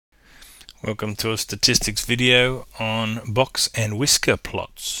Welcome to a statistics video on box and whisker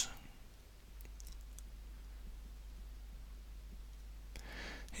plots.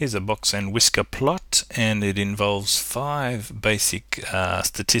 Here's a box and whisker plot, and it involves 5 basic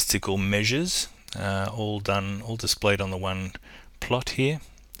statistical measures, all displayed on the one plot here.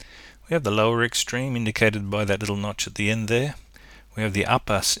 We have the lower extreme indicated by that little notch at the end there. We have the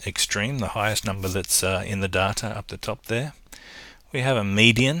upper extreme, the highest number that's in the data up the top there. We have a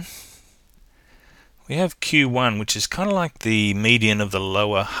median. We have Q1, which is kind of like the median of the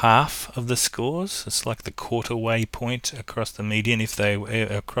lower half of the scores. It's like the quarter way point across the median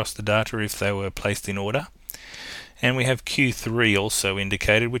across the data if they were placed in order. And we have Q3 also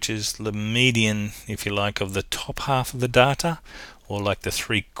indicated, which is the median, if you like, of the top half of the data, or like the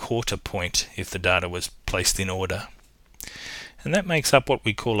 3/4 point if the data was placed in order. And that makes up what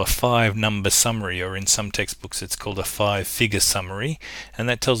we call a 5-number summary, or in some textbooks it's called a 5-figure summary, and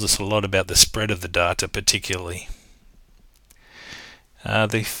that tells us a lot about the spread of the data particularly.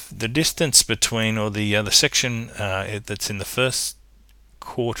 The distance between, or the section that's in the first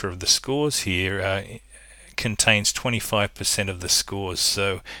quarter of the scores here contains 25% of the scores.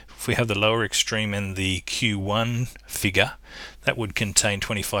 So if we have the lower extreme and the Q1 figure, that would contain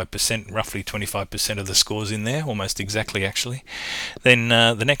 25%, roughly 25% of the scores in there, almost exactly actually. Then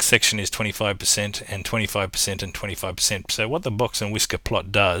the next section is 25% and 25% and 25%. So what the box and whisker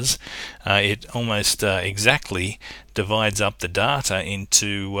plot does, it almost exactly divides up the data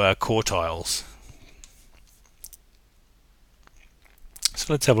into quartiles.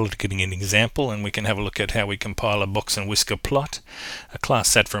 So let's have a look at an example, and we can have a look at how we compile a box and whisker plot. A class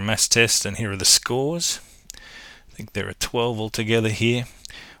sat for a maths test, and here are the scores. I think there are 12 altogether here.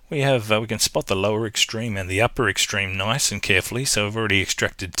 We can spot the lower extreme and the upper extreme nice and carefully, so we've already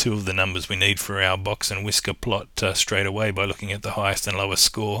extracted 2 of the numbers we need for our box and whisker plot straight away by looking at the highest and lowest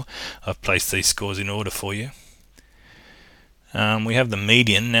score. I've placed these scores in order for you. We have the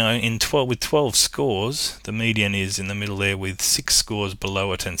median. Now with 12 scores, the median is in the middle there with 6 scores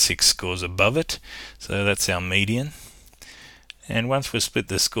below it and 6 scores above it. So that's our median. And once we've split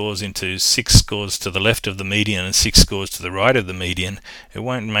the scores into 6 scores to the left of the median and 6 scores to the right of the median, it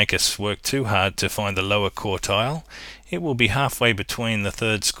won't make us work too hard to find the lower quartile. It will be halfway between the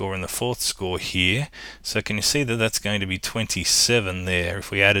 3rd score and the 4th score here. So can you see that that's going to be 27 there?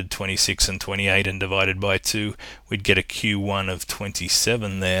 If we added 26 and 28 and divided by 2, we'd get a Q1 of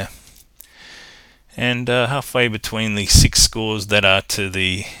 27 there. And halfway between the 6 scores that are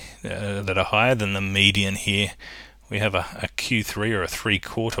that are higher than the median here, we have a Q3, or a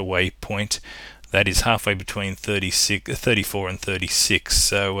 3/4 way point. That is halfway between 34 and 36.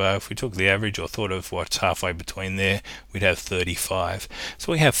 So if we took the average, or thought of what's halfway between there, we'd have 35.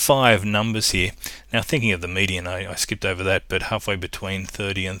 So we have 5 numbers here. Now thinking of the median, I skipped over that, but halfway between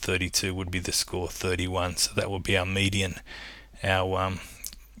 30 and 32 would be the score 31. So that would be our median. Our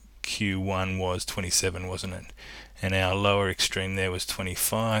Q1 was 27, wasn't it? And our lower extreme there was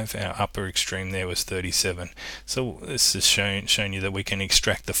 25, our upper extreme there was 37. So this has shown you that we can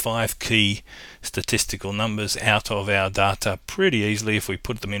extract the 5 key statistical numbers out of our data pretty easily if we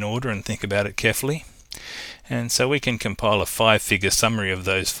put them in order and think about it carefully. And so we can compile a 5-figure summary of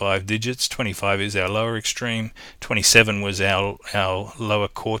those 5 digits. 25 is our lower extreme, 27 was our lower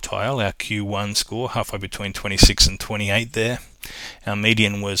quartile, our Q1 score, halfway between 26 and 28 there. Our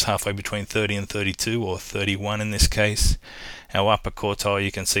median was halfway between 30 and 32, or 31 in this case. Our upper quartile,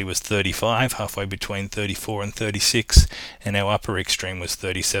 you can see, was 35, halfway between 34 and 36, and our upper extreme was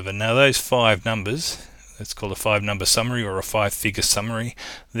 37. Now those 5 numbers, it's called a 5-number summary, or a 5-figure summary,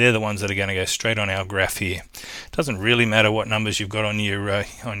 they're the ones that are going to go straight on our graph here. It doesn't really matter what numbers you've got on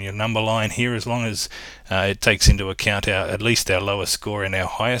your number line here, as long as it takes into account at least our lowest score and our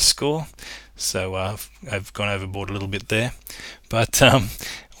highest score. So I've gone overboard a little bit there, but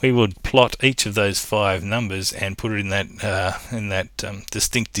we would plot each of those 5 numbers and put it in that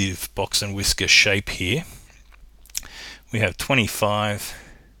distinctive box and whisker shape here. We have 25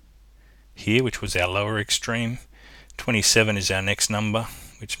 here, which was our lower extreme. 27 is our next number,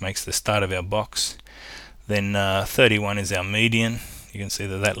 which makes the start of our box. Then 31 is our median. You can see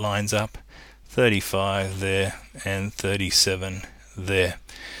that lines up. 35 there and 37 there.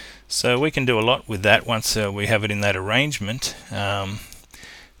 So we can do a lot with that once we have it in that arrangement.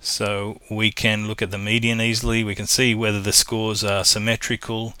 So we can look at the median easily. We can see whether the scores are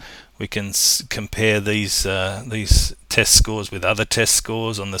symmetrical. We can compare these test scores with other test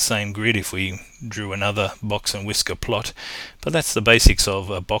scores on the same grid if we drew another box and whisker plot. But that's the basics of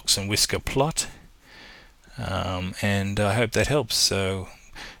a box and whisker plot. And I hope that helps. So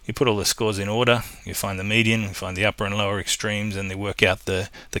You put all the scores in order, you find the median, you find the upper and lower extremes, and they work out the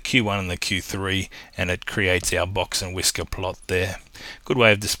Q1 and the Q3, and it creates our box and whisker plot there. Good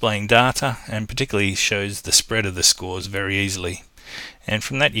way of displaying data, and particularly shows the spread of the scores very easily. And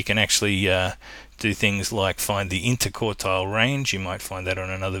from that you can actually do things like find the interquartile range. You might find that on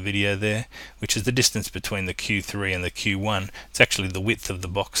another video there, which is the distance between the Q3 and the Q1. It's actually the width of the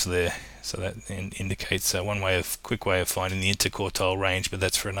box there. So that indicates quick way of finding the interquartile range, but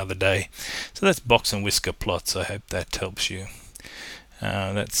that's for another day. So that's box and whisker plots. I hope that helps you.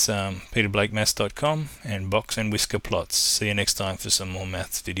 That's peterblakemaths.com and box and whisker plots. See you next time for some more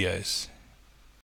maths videos.